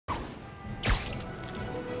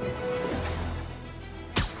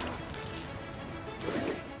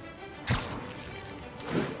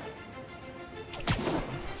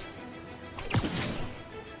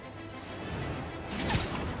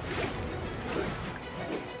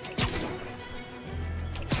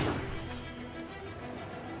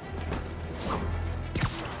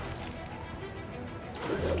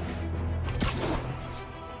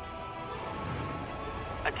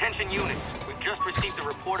Attention units, we've just received a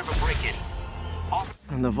report of a break-in.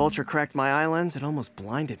 When the vulture cracked my eye lens, it almost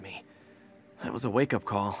blinded me. That was a wake-up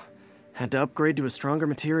call. Had to upgrade to a stronger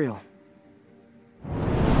material.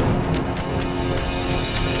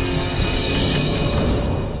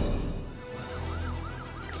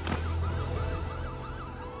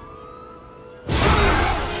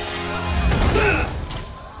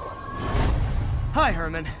 Hi,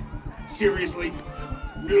 Herman. Seriously?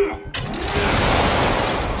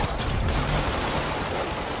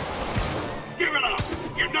 Give it up!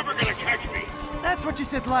 You're never gonna catch me! That's what you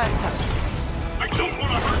said last time. I don't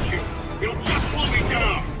want to hurt you! It'll just slow me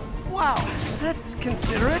down! Wow, that's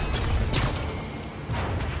considerate.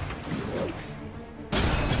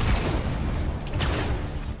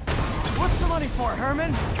 What's the money for,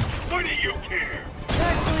 Herman? Why do you care?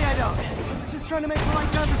 Actually, I don't. Just trying to make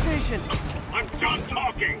polite conversation. I'm done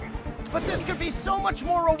talking! But this could be so much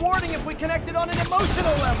more rewarding if we connected on an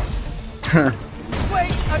emotional level.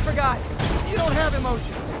 Wait, I forgot. You don't have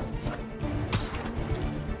emotions.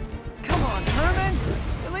 Come on, Herman.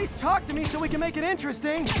 At least talk to me so we can make it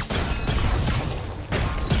interesting.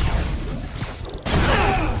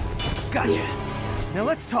 Gotcha. Now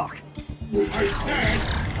let's talk. I said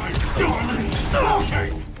I'm done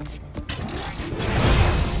talking!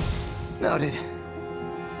 Noted.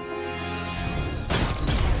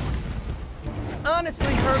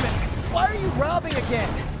 Honestly, Herman, why are you robbing again?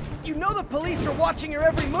 You know the police are watching your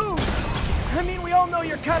every move. I mean, we all know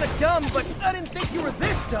you're kind of dumb, but I didn't think you were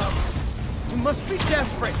this dumb. You must be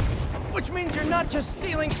desperate, which means you're not just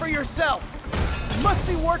stealing for yourself. You must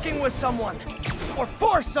be working with someone, or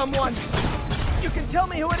for someone. You can tell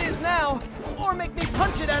me who it is now, or make me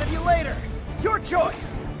punch it out of you later. Your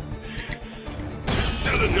choice.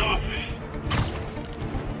 Not enough!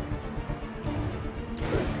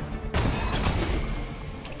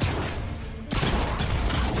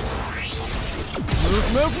 Move,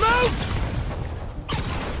 move, move!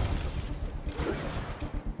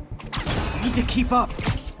 I need to keep up.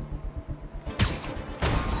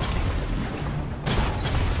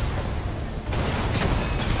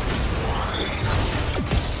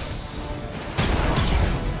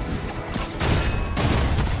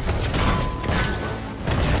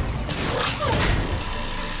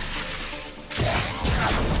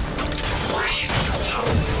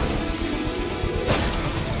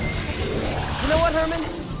 Herman?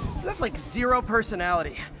 You have like zero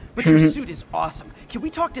personality, but your suit is awesome. Can we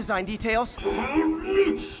talk design details?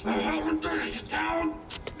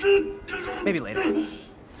 Maybe later.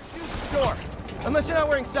 Sure. Unless you're not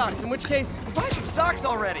wearing socks, in which case, buy some socks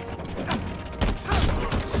already.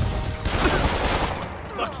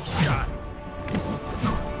 Lucky shot!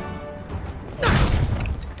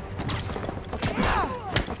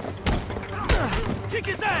 Kick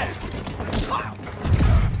his ass!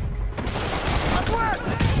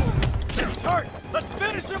 Hurt! Let's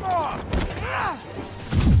finish him off!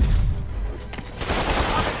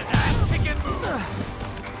 Kick and move!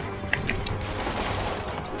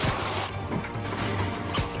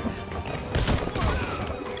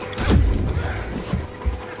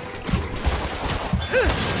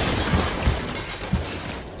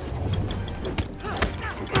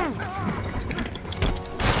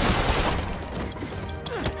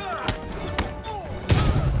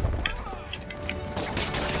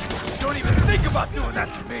 Don't even think about doing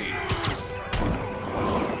that to me!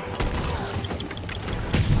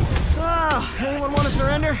 Oh, anyone want to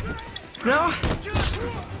surrender? No?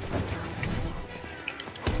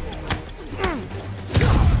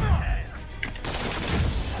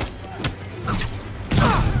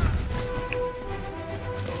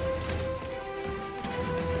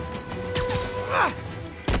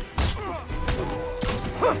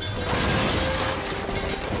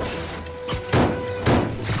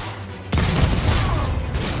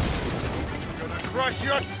 Crush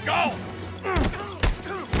your skull!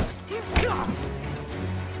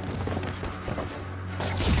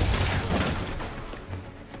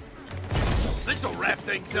 This'll wrap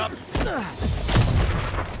things up. You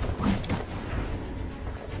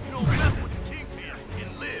don't mess with the Kingpin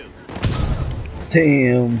and live.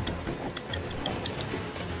 Damn.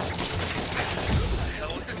 The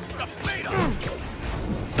hell is this stuff made of?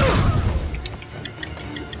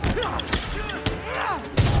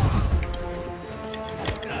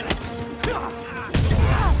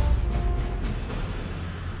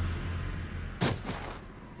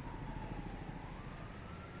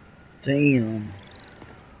 Damn.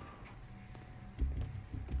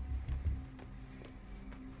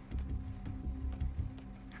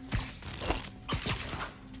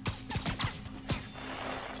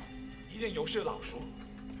一定有事老说，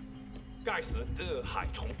该死的海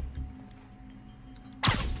虫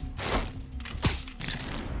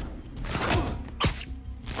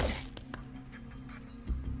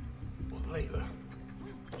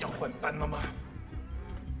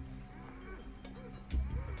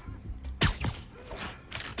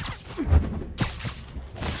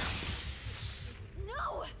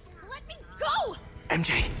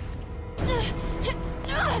MJ.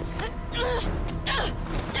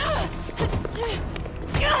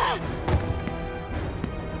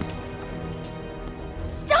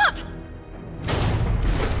 Stop!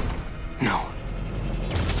 No.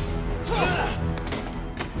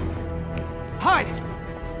 Hide!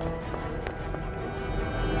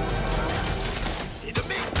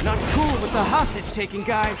 Not cool with the hostage-taking,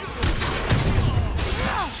 guys.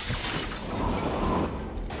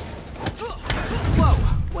 Whoa,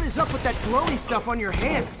 what is up with that glowy stuff on your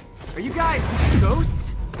hands? Are you guys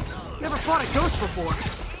ghosts? Never fought a ghost before.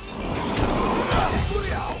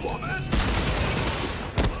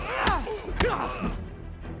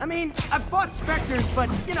 I mean, I've fought specters, but,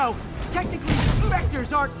 you know, technically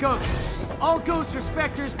specters aren't ghosts. All ghosts are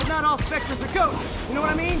specters, but not all specters are ghosts. You know what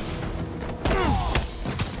I mean?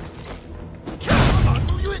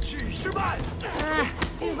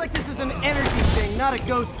 Seems like this is an energy thing, not a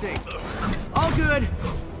ghost thing. All good.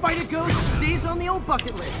 Fight a ghost stays on the old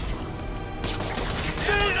bucket list.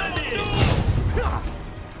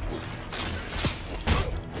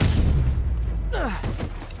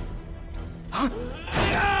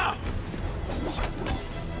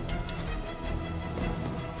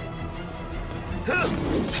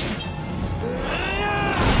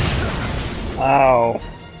 Wow.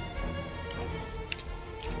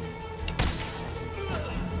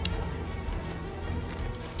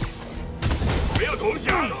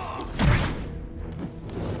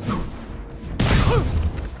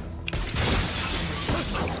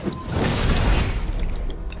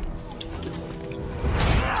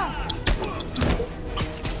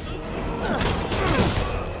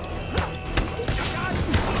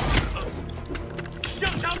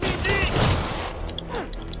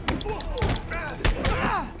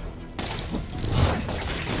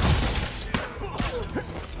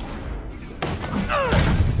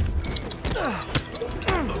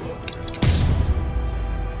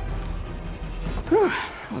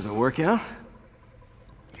 Was a workout?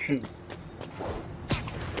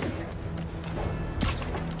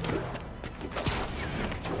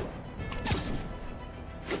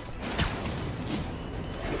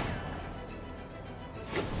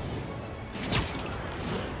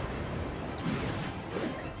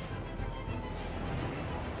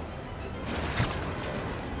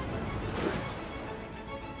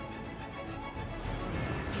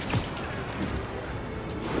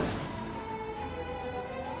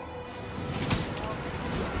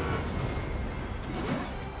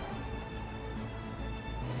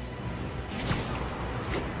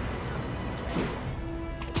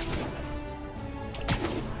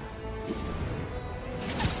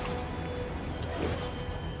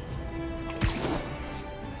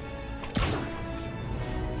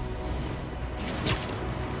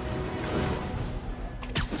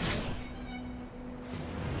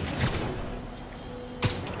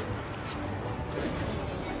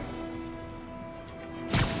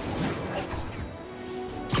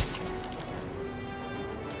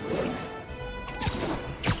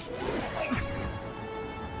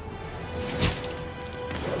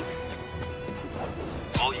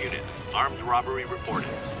 All units, armed robbery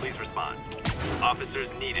reported. Please respond. Officers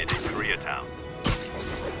needed in Koreatown.